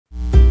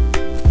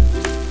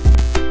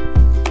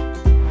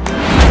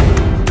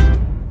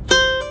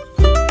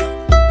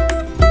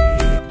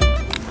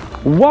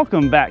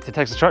Welcome back to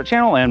Texas Truck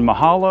Channel and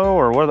mahalo,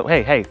 or what?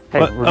 Hey.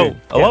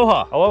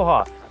 Aloha.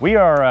 Aloha. We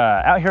are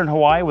out here in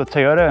Hawaii with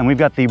Toyota, and we've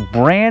got the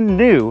brand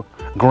new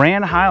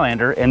Grand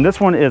Highlander, and this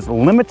one is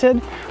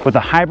limited with the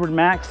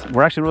HYBRIDMAX.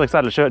 We're actually really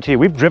excited to show it to you.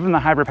 We've driven the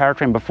hybrid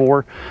powertrain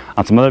before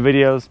on some other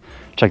videos.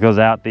 Check those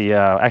out. The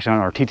actually on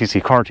our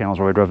TTC car channels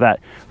where we drove that.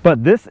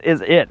 But this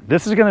is it.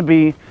 This is going to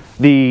be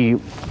the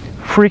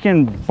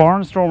freaking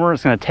barnstormer.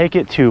 It's going to take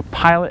it to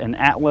Pilot and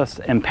Atlas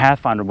and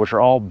Pathfinder, which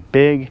are all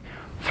big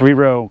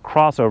 3-row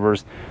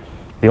crossovers.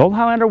 The old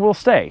Highlander will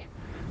stay.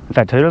 In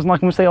fact, Toyota doesn't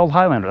like when we say old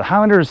Highlander. The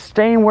Highlander is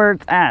staying where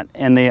it's at,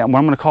 and what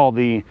I'm going to call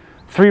the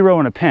 3-row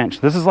in a pinch.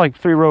 This is like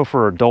 3-row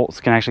for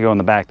adults, can actually go in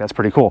the back. That's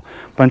pretty cool.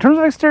 But in terms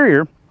of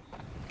exterior,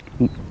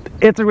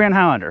 it's a Grand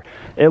Highlander.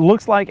 It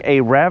looks like a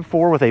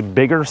RAV4 with a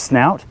bigger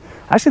snout.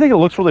 I actually think it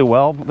looks really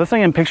well. This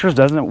thing in pictures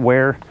doesn't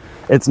wear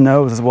its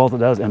nose as well as it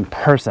does in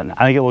person.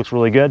 I think it looks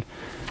really good.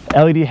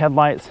 LED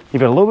headlights.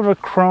 You've got a little bit of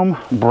a chrome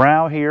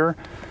brow here.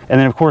 And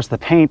then of course the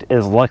paint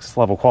is Lexus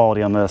level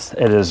quality on this.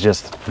 It is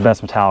just the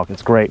best metallic,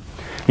 it's great.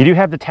 You do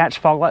have detached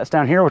fog lights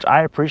down here, which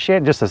I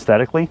appreciate just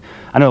aesthetically.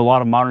 I know a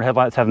lot of modern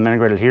headlights have them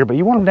integrated here, but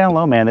you want them down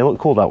low, man, they look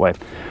cool that way.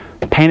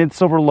 Painted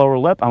silver lower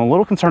lip. I'm a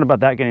little concerned about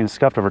that getting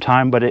scuffed over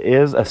time, but it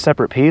is a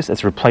separate piece.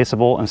 It's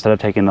replaceable instead of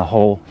taking the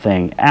whole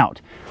thing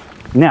out.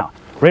 Now,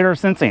 radar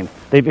sensing.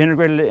 They've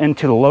integrated it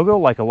into the logo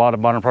like a lot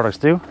of modern products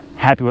do.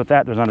 Happy with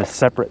that. There's not a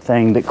separate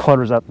thing that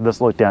clutters up this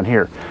look down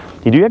here.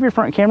 You do have your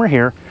front camera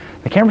here.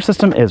 The camera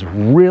system is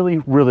really,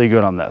 really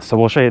good on this. So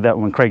we'll show you that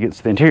when Craig gets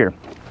to the interior.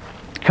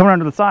 Coming around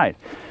to the side,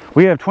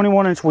 we have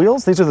 21-inch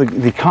wheels. These are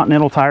the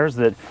Continental tires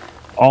that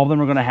all of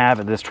them are going to have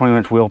at this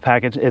 21-inch wheel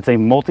package. It's a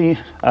multi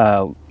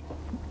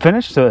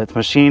finish, so it's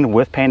machined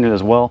with painted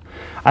as well.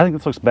 I think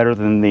this looks better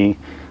than the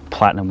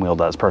Platinum wheel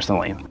does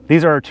personally.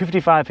 These are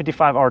 255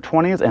 55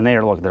 R20s, and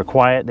they're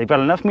quiet. They've got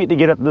enough meat to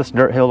get up this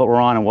dirt hill that we're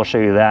on, and we'll show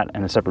you that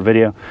in a separate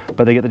video,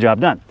 but they get the job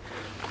done.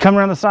 Coming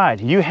around the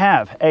side, you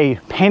have a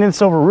painted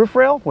silver roof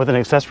rail with an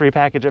accessory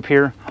package up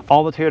here.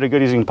 All the Toyota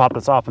goodies, you can pop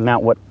this off and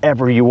mount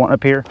whatever you want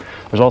up here.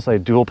 There's also a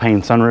dual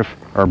pane sunroof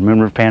or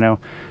moonroof pano.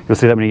 You'll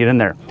see that when you get in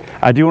there.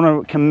 I do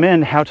want to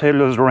commend how Toyota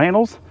does door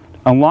handles.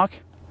 Unlock,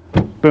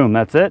 boom,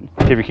 that's it.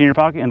 Give your key in your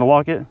pocket and to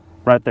lock it,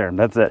 right there,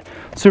 that's it.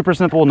 Super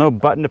simple, no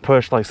button to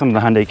push like some of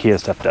the Hyundai Kia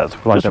stuff does.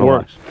 Like Just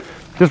works.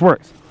 Just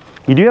works.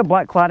 You do have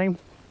black cladding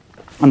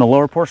on the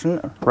lower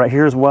portion right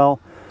here as well,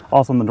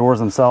 also on the doors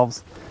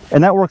themselves.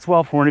 And that works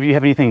well for any of you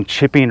have anything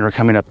chipping or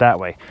coming up that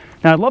way.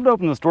 Now, I'd love to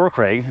open this door,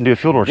 Craig, and do a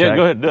fuel door check. Yeah,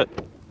 go ahead, do it.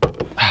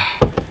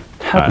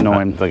 How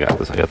annoying. I got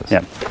this,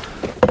 Yeah.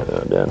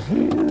 Down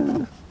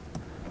here.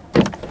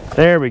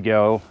 There we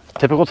go.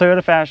 Typical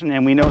Toyota fashion,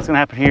 and we know what's going to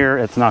happen here.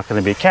 It's not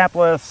going to be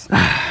capless,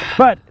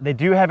 but they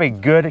do have a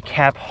good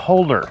cap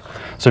holder.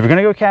 So if you're going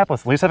to go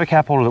capless, at least have a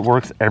cap holder that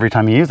works every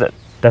time you use it.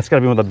 That's got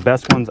to be one of the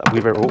best ones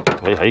we've ever.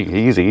 Oh, hey,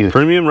 easy.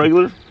 Premium,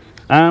 regular?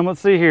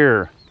 Let's see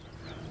here.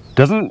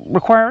 Doesn't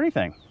require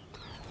anything.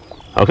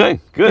 Okay,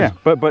 good. Yeah,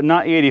 but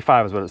not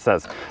E85 is what it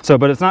says. So,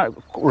 but it's not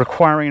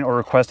requiring or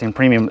requesting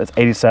premium. It's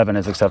 87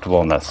 is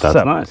acceptable in this.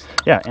 That's nice.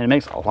 Yeah, and it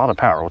makes a lot of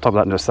power. We'll talk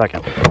about that in just a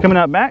second. Coming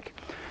out back,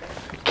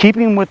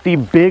 keeping with the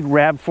big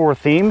RAV4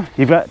 theme,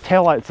 you've got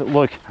taillights that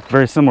look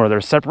very similar. They're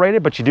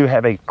separated, but you do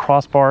have a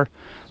crossbar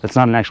that's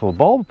not an actual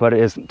bulb, but it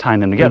is tying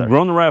them together. You've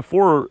run the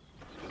RAV4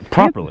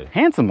 properly.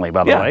 Handsomely,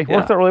 by the way. Yeah.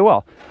 Works out really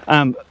well.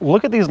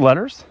 Look at these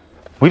letters.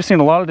 We've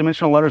seen a lot of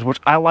dimensional letters, which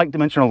I like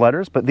dimensional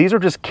letters, but these are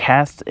just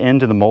cast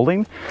into the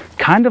molding,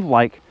 kind of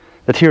like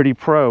the TRD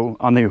Pro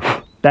on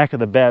the back of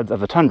the beds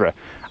of the Tundra.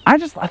 I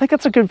think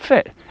that's a good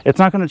fit. It's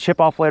not going to chip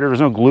off later.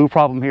 There's no glue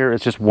problem here.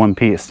 It's just one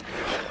piece.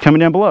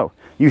 Coming down below,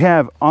 you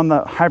have on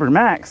the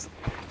HYBRIDMAX,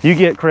 you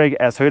get, Craig,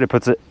 as Toyota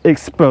puts it,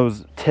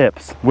 exposed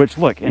tips, which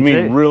look. You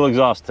mean real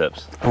exhaust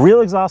tips?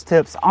 Real exhaust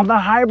tips on the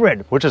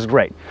hybrid, which is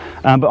great.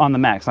 But on the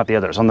Max, not the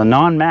others. On the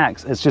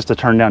non-Max, it's just a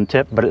turn down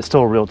tip, but it's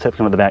still a real tip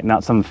coming to the back,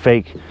 not some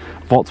fake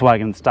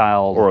Volkswagen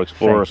style. Or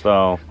Explorer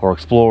style. Or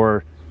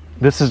Explorer.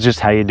 This is just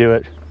how you do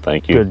it.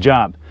 Thank you. Good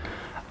job.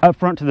 Up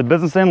front to the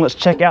business end, let's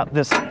check out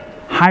this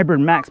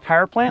HYBRIDMAX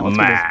power plant. Let's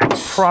get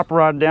this prop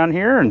rod down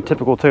here in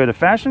typical Toyota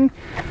fashion.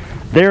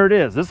 There it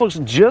is. This looks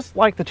just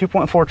like the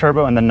 2.4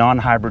 turbo and the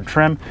non-hybrid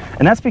trim,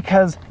 and that's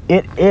because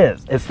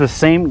it's the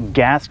same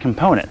gas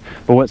component,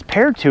 but what's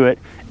paired to it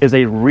is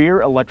a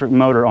rear electric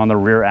motor on the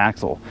rear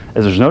axle.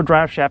 There's no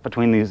drive shaft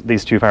between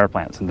these two power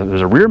plants.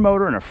 There's a rear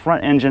motor and a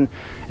front engine,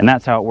 and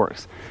that's how it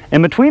works.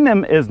 In between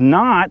them is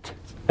not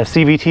a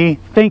CVT.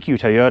 Thank you,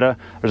 Toyota.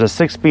 There's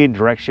a 6-speed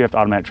direct shift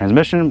automatic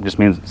transmission, just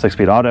means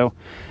 6-speed auto.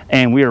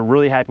 And we are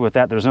really happy with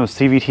that. There's no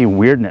CVT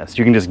weirdness.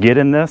 You can just get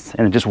in this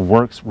and it just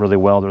works really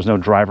well. There's no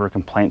driver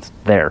complaints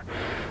there.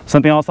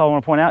 Something else I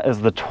want to point out is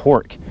the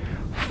torque.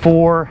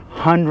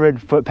 400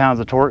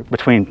 foot-pounds of torque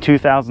between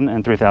 2,000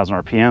 and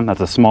 3,000 RPM.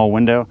 That's a small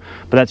window,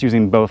 but that's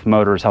using both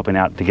motors helping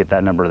out to get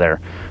that number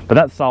there. But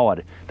that's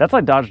solid. That's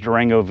like Dodge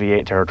Durango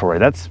V8 territory.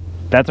 That's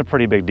a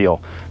pretty big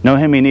deal. No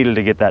Hemi needed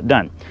to get that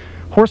done.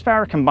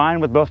 Horsepower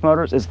combined with both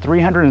motors is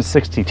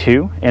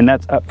 362, and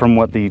that's up from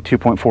what the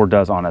 2.4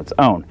 does on its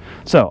own.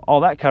 So all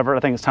that covered, I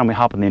think it's time we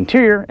hop in the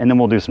interior and then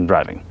we'll do some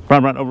driving.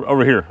 Right,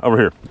 over here.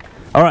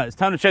 All right, it's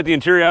time to check the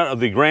interior out of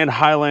the Grand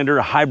Highlander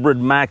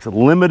HYBRIDMAX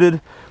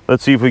Limited.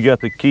 Let's see if we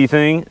got the key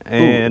thing.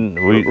 And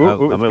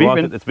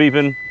it's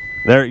beeping.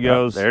 There it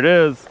goes. There it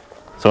is.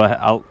 So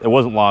it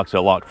wasn't locked, so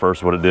it locked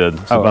first what it did.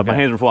 So if my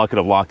hands were full, I could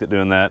have locked it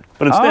doing that.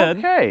 But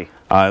instead,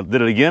 I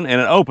did it again and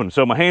it opened.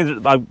 So my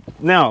hands, I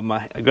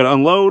got to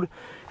unload.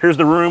 Here's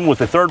the room with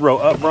the third row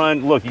up,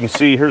 Brian. Look, you can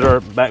see, here's our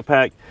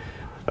backpack.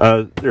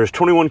 There's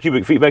 21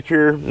 cubic feet back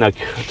here. Now,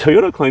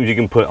 Toyota claims you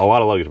can put a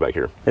lot of luggage back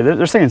here. Yeah,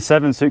 they're saying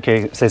 7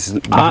 suitcases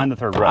behind the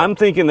third row. I'm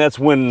thinking that's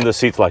when the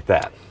seat's like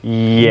that.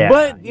 Yeah.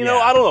 But, you know,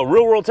 I don't know.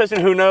 Real world testing,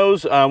 who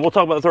knows? We'll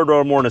talk about the third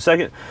row more in a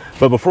second.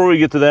 But before we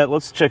get to that,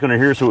 let's check under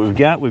here. So what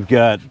we've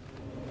got,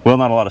 well,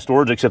 not a lot of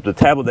storage except the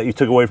tablet that you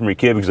took away from your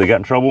kid because they got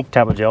in trouble.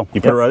 Tablet gel.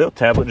 You put it right there,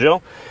 tablet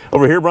gel.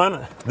 Over here,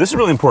 Brian, this is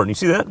really important. You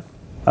see that?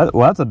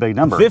 Well, that's a big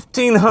number.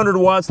 1,500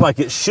 watts like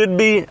it should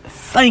be.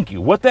 Thank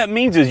you. What that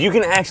means is you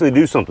can actually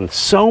do something.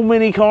 So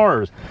many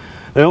cars,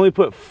 they only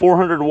put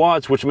 400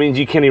 watts, which means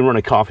you can't even run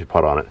a coffee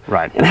pot on it.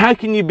 Right. And how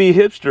can you be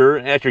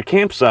hipster at your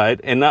campsite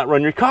and not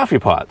run your coffee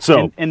pot?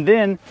 So and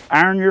then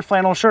iron your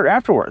flannel shirt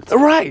afterwards.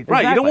 Right.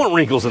 Exactly. You don't want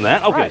wrinkles in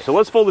that. Okay, so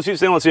let's fold the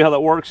seats down. Let's see how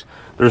that works.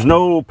 There's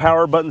no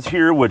power buttons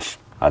here, which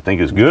I think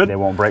is good. They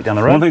won't break down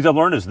the road. One of the things I've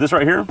learned is this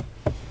right here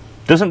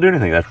doesn't do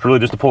anything. That's really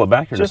just to pull it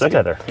back here in a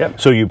second. Tether. Yep.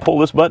 So you pull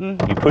this button,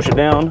 you push it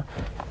down,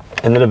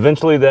 and then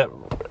eventually that.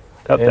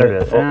 Oh, there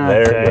it is.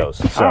 There it goes.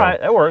 So, all right,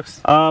 that works.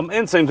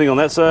 And same thing on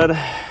that side.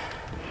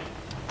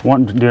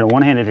 Doing it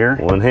one-handed here.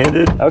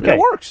 One-handed. Okay. It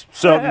works.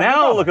 So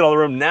now look at all the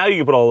room. Now you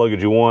can put all the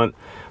luggage you want,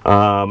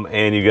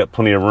 and you got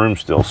plenty of room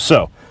still.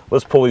 So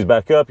let's pull these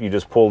back up. You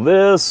just pull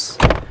this,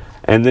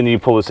 and then you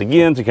pull this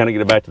again to kind of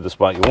get it back to the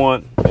spot you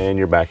want, and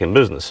you're back in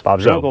business.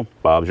 Bob's your uncle.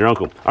 Bob's your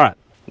uncle. All right.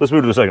 Let's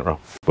move to the second row.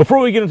 Before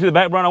we get into the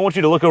back, Brian, I want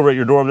you to look over at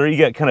your door over there. You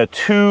got kind of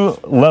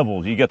 2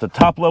 levels. You got the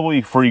top level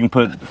where you can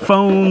put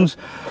phones,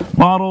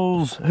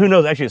 bottles, who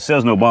knows? Actually, it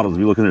says no bottles. If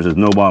you look in there, it says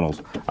no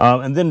bottles.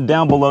 And then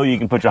down below, you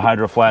can put your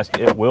hydro flask.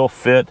 It will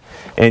fit.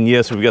 And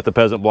yes, we've got the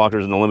peasant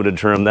blockers and the limited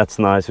trim. That's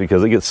nice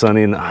because it gets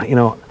sunny. And, you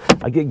know,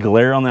 I get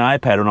glare on the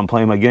iPad when I'm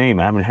playing my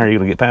game. I mean, how are you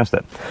going to get past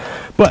that?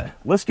 But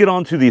let's get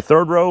on to the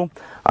third row.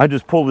 I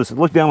just pulled this,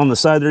 look down on the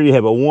side there, you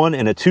have a 1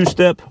 and a 2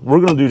 step. We're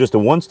gonna do just a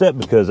 1 step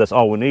because that's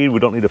all we need. We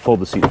don't need to fold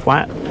the seat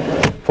flat.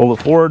 Fold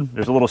it forward,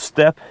 there's a little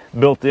step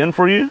built in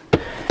for you.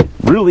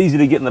 Real easy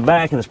to get in the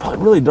back, and it's probably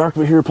really dark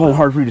over here, probably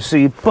hard for you to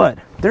see, but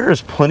there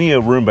is plenty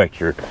of room back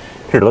here.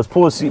 Here, let's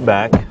pull the seat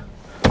back,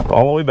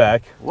 all the way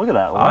back. Look at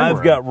that.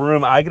 I've got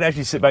room. I can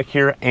actually sit back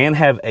here and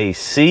have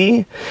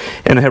AC,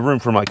 and have room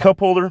for my cup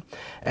holder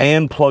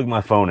and plug my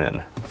phone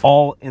in.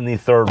 All in the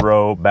third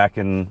row back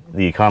in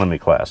the economy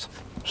class.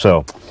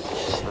 So,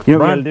 you know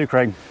what we gotta do,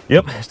 Craig?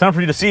 Yep, it's time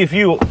for you to see if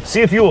you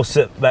will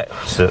sit back.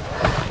 Sit.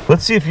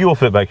 Let's see if you will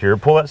fit back here.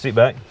 Pull that seat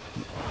back.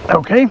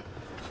 Okay.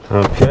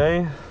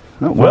 Okay.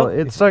 No, well,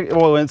 it's all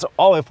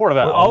the way forward.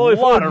 All the way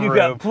forward, you've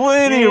got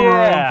plenty of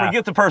room.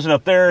 Forget the person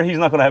up there; he's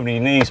not going to have any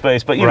knee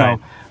space. But you know,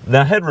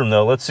 the headroom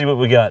though. Let's see what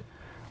we got.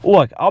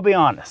 Look, I'll be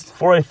honest.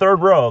 For a third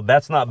row,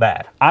 that's not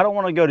bad. I don't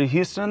want to go to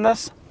Houston in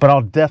this, but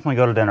I'll definitely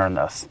go to dinner in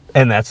this.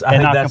 And I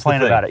think not that's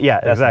complain about it. Yeah,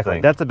 exactly.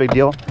 That's a big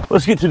deal.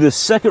 Let's get to the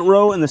second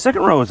row, and the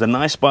second row is a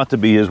nice spot to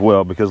be as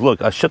well because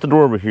look, I shut the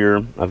door over here.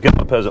 I've got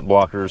my peasant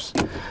blockers.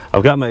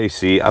 I've got my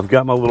AC. I've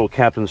got my little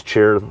captain's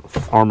chair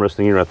armrest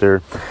thingy right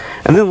there.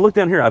 And then look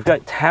down here. I've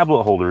got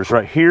tablet holders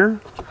right here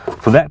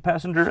for that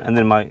passenger, and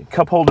then my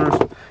cup holders.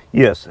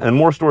 Yes, and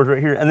more storage right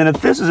here. And then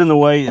if this is in the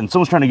way and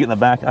someone's trying to get in the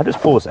back, I just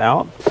pull this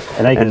out.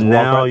 And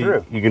now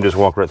you can just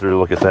walk right through.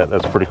 Look at that.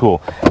 That's pretty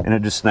cool. And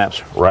it just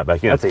snaps right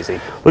back in. That's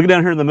easy. Look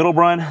down here in the middle,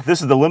 Brian.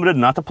 This is the limited,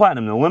 not the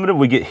platinum. In the limited,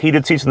 we get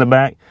heated seats in the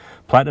back.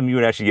 Platinum, you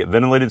would actually get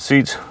ventilated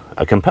seats.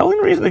 A compelling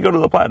reason to go to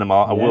the platinum,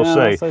 I will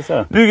say.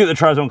 So. Do get the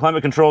tri-zone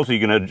climate control, so you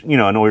can, you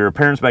know, annoy your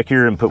parents back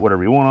here and put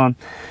whatever you want on.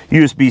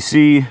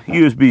 USB-C,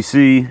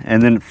 USB-C,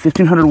 and then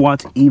 1,500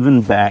 watts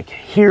even back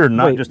here,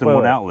 not just in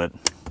one outlet.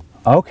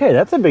 Okay,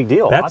 that's a big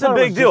deal. That's a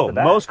big deal.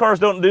 Most cars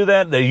don't do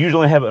that. They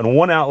usually have it in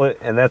one outlet,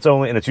 and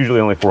it's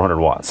usually only 400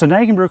 watts. So now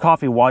you can brew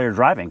coffee while you're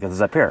driving because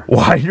it's up here.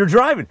 While you're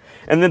driving.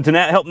 And then to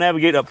help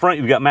navigate up front,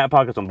 you've got mat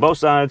pockets on both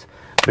sides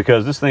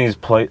because this thing is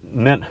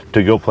meant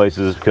to go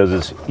places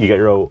because you got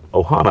your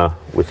Ohana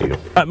with you. All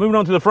right, moving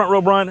on to the front row,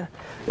 Brian.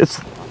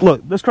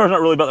 Look, this car's not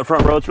really about the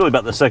front row. It's really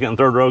about the second and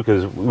third row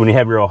because when you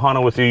have your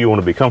Ohana with you, you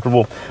want to be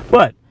comfortable.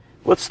 But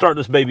let's start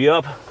this baby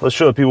up. Let's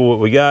show the people what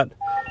we got.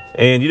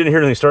 And you didn't hear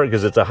anything start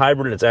because it's a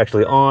hybrid and it's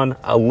actually on.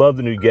 I love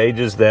the new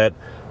gauges that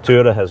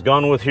Toyota has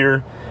gone with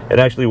here. It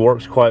actually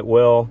works quite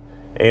well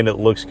and it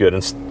looks good.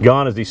 And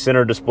gone is the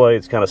center display.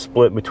 It's kind of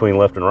split between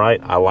left and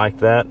right. I like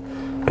that.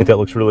 I think that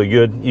looks really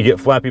good. You get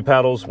flappy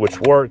paddles, which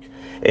work.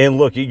 And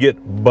look, you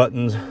get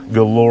buttons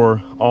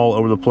galore all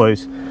over the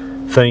place.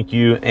 Thank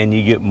you. And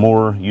you get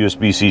more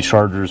USB-C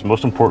chargers.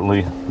 Most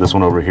importantly, this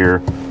one over here.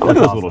 Look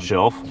at this little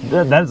shelf.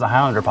 That is a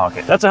Highlander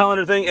pocket. That's a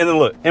Highlander thing. And then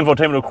look,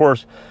 infotainment, of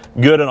course,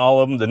 good in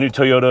all of them. The new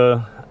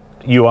Toyota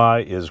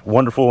UI is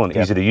wonderful and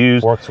easy to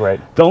use. Works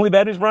great. The only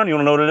bad news, Brian, you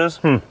want to know what it is?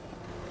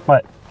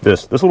 What?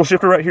 This little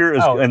shifter right here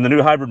is, and the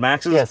new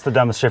HYBRIDMAXs. Yeah, it's the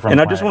dumbest shifter on and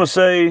the I just want to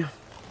say,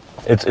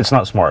 it's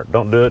not smart.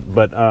 Don't do it,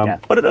 but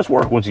it does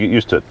work once you get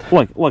used to it.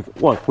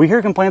 Look. We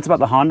hear complaints about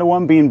the Honda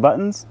one being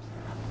buttons.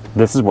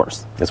 This is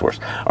worse. It's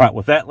worse. All right,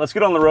 with that, let's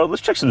get on the road.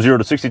 Let's check some 0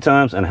 to 60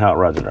 times and how it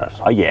rides and drives.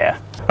 Oh, yeah.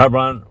 All right,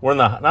 Brian, we're in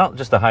not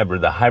just the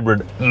hybrid, the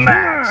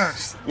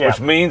HYBRIDMAX,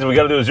 which means we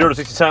got to do a 0 to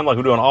 60 time like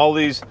we do on all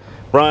these.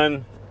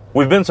 Brian,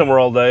 we've been somewhere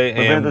all day.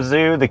 We've been at the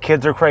zoo. The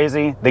kids are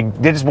crazy. They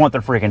just want their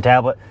freaking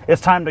tablet.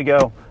 It's time to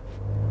go.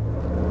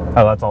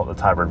 Oh, that's all.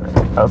 That's hybrid.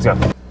 Oh, let's go.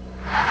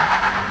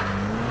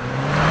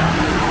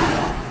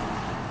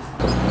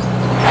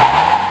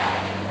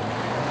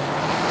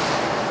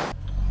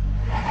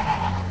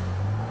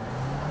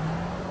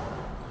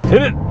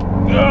 Hit it.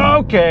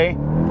 Okay.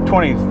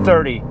 20,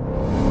 30,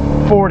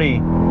 40,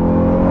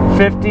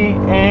 50,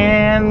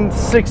 and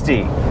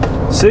 60.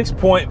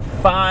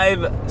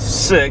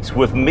 6.56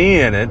 with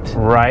me in it.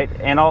 Right.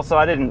 And also,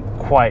 I didn't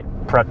quite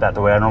prep that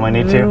the way I normally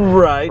need to.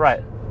 Right.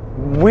 Right.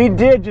 We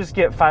did just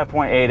get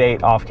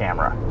 5.88 off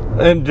camera.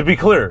 And to be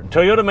clear,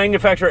 Toyota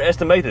manufacturer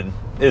estimated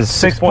is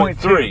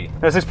 6.3.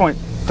 No, 6.3.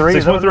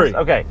 6.3.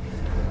 Okay.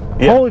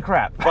 Yeah. Holy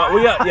crap. But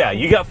we got,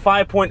 you got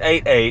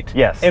 5.88.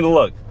 Yes. And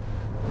look,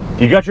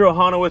 you got your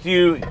Ohana with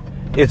you.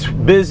 It's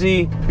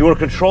busy. You want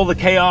to control the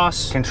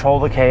chaos. Control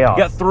the chaos.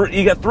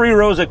 You got 3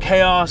 rows of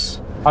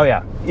chaos. Oh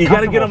yeah. You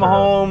got to get them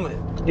home.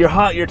 You're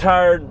hot. You're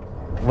tired.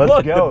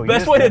 Let's go. The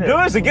best way to do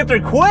it is to get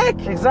there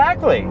quick.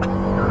 Exactly.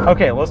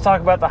 Okay, let's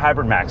talk about the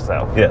HYBRIDMAX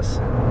though. Yes.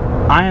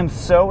 I am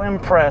so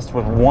impressed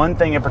with one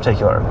thing in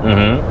particular.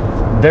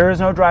 There is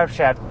no drive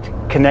shaft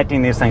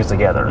connecting these things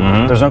together.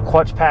 There's no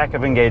clutch pack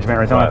of engagement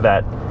or anything like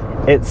that.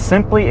 It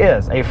simply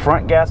is a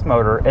front gas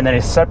motor and then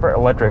a separate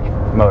electric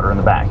motor in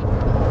the back.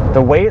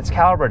 The way it's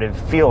calibrated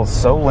feels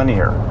so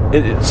linear.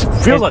 It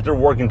feels like they're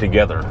working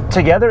together. And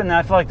then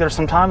I feel like there's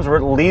some times where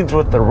it leads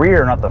with the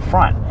rear, not the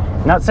front.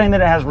 Not saying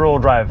that it has rear-wheel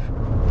drive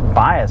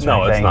bias or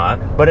anything. No, it's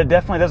not. But it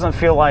definitely doesn't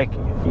feel like,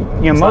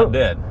 it's not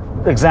dead.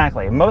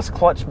 Exactly. Most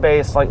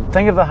clutch-based, like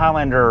think of the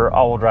Highlander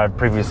all-wheel drive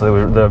previously,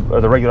 the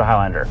regular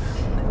Highlander.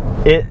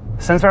 It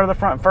sends out of the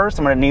front first,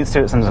 and when it needs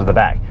to, it sends it to the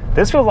back.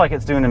 This feels like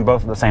it's doing them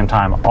both at the same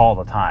time all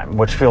the time,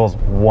 which feels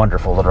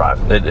wonderful to drive.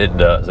 It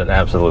does. It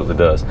absolutely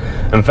does.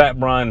 In fact,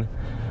 Brian,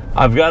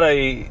 I've got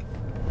a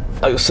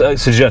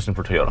suggestion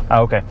for Toyota.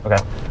 Oh, okay.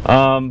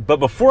 But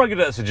before I get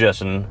to that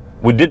suggestion,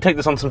 we did take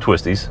this on some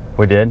twisties.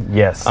 We did,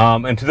 yes.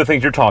 And to the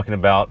things you're talking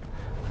about,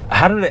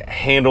 how did it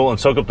handle and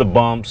soak up the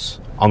bumps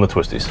on the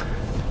twisties?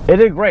 It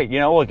did great. You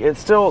know, look, it's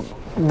still...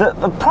 The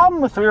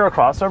problem with three-row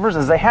crossovers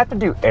is they have to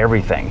do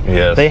everything.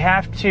 Yes. They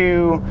have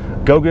to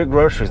go get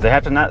groceries. They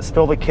have to not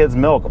spill the kids'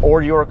 milk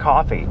or your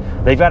coffee.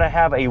 They've got to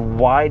have a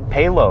wide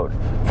payload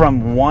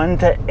from 1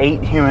 to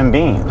 8 human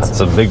beings. That's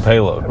a big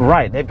payload.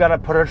 Right. They've got to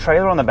put a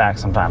trailer on the back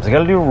sometimes. They've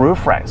got to do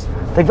roof racks.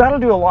 They've got to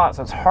do a lot,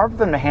 so it's hard for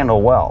them to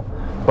handle well.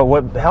 But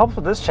what helps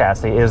with this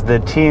chassis is the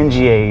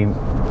TNGA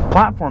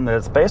platform that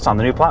it's based on.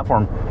 The new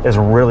platform is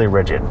really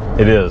rigid.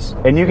 It is.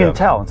 And you can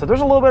tell. And so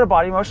there's a little bit of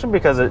body motion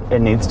because it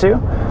needs to.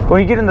 But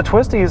when you get in the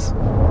twisties,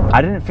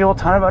 I didn't feel a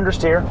ton of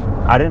understeer.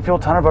 I didn't feel a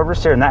ton of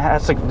oversteer. And that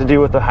has to do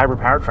with the hybrid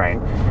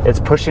powertrain. It's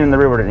pushing in the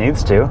rear what it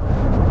needs to.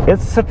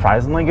 It's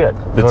surprisingly good.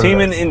 The team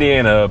in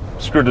Indiana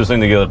screwed this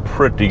thing together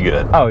pretty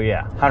good. Oh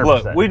yeah,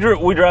 100%. Look,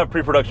 we drive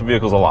pre-production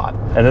vehicles a lot,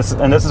 and this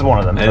is one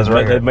of them. And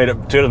Toyota's made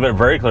it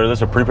very clear this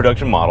is a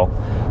pre-production model.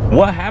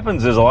 What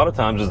happens is a lot of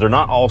times is they're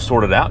not all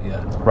sorted out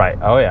yet. Right.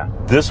 Oh yeah.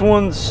 This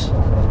one's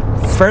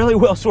fairly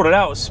well sorted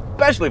out,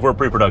 especially for a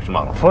pre-production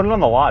model. Put it on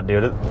the lot,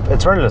 dude.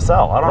 It's ready to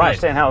sell. I don't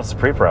understand how it's a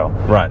pre-pro.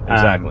 Right.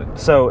 Exactly.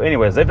 So,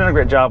 anyways, they've done a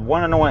great job.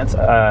 One annoyance,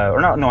 or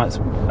not annoyance,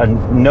 a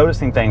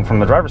noticing thing from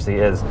the driver's seat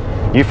is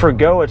you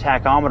forgo a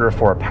tachometer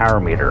for a power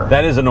meter.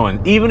 That is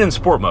annoying, even in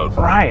sport mode.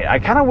 Right. I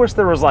kind of wish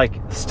there was like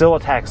still a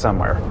tach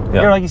somewhere. Yep.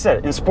 You know, like you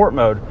said, in sport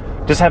mode,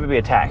 just have it be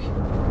a tach.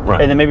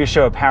 Right. And then maybe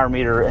show a power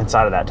meter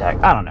inside of that tach.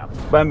 I don't know,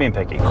 but I'm being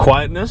picky.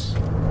 Quietness?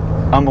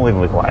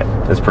 Unbelievably quiet.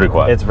 It's pretty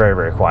quiet. It's very,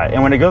 very quiet.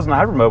 And when it goes in the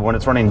hybrid mode, when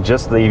it's running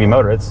just the EV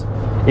motor, it's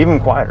even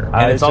quieter.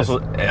 And it's also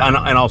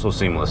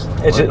seamless.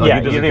 It's just, like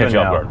it doesn't catch you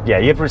off guard. Yeah,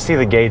 you have to see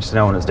the gauge to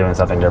know when it's doing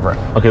something different.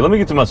 Okay, let me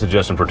get to my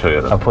suggestion for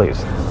Toyota. Oh,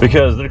 please.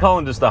 Because they're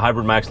calling this the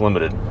HYBRIDMAX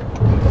Limited.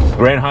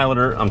 Grand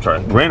Highlander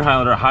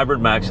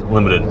HYBRIDMAX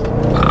Limited.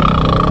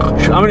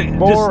 I mean,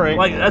 boring. Just,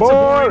 like, that's a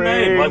boring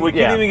name. Like, we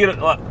can't even get it.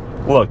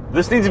 Look,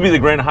 this needs to be the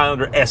Grand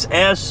Highlander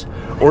SS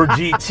or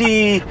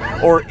GT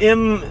or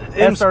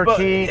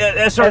SRT,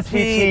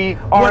 SRT,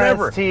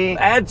 whatever. RST.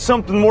 Add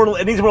something more.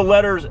 It needs more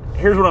letters.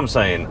 Here's what I'm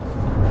saying.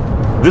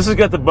 This has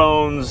got the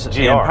bones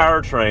GR. and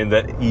powertrain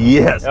that,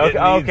 yes.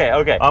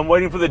 Okay. I'm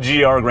waiting for the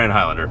GR Grand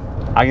Highlander.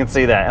 I can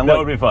see that. And that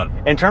look, would be fun.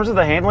 in terms of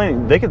the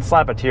handling, they could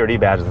slap a TRD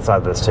badge inside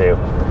of this too.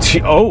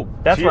 Oh,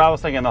 That's what I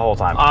was thinking the whole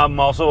time. I'm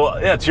also,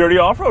 yeah,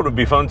 TRD off-road would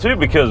be fun too,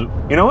 because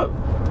you know what?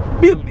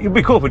 It'd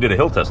be cool if we did a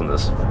hill test on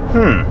this.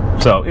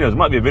 So, there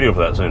might be a video for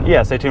that soon.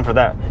 Yeah, stay tuned for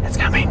that. It's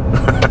coming.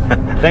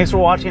 Thanks for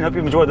watching. Hope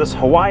you've enjoyed this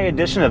Hawaii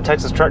edition of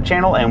Texas Truck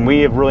Channel, and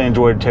we have really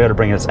enjoyed Toyota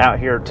bringing us out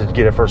here to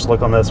get a first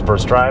look on this,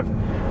 first drive.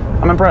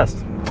 I'm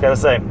impressed, gotta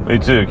say. Me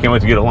too. Can't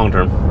wait to get it long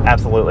term.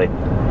 Absolutely.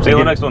 See you in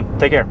the next one.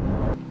 Take care.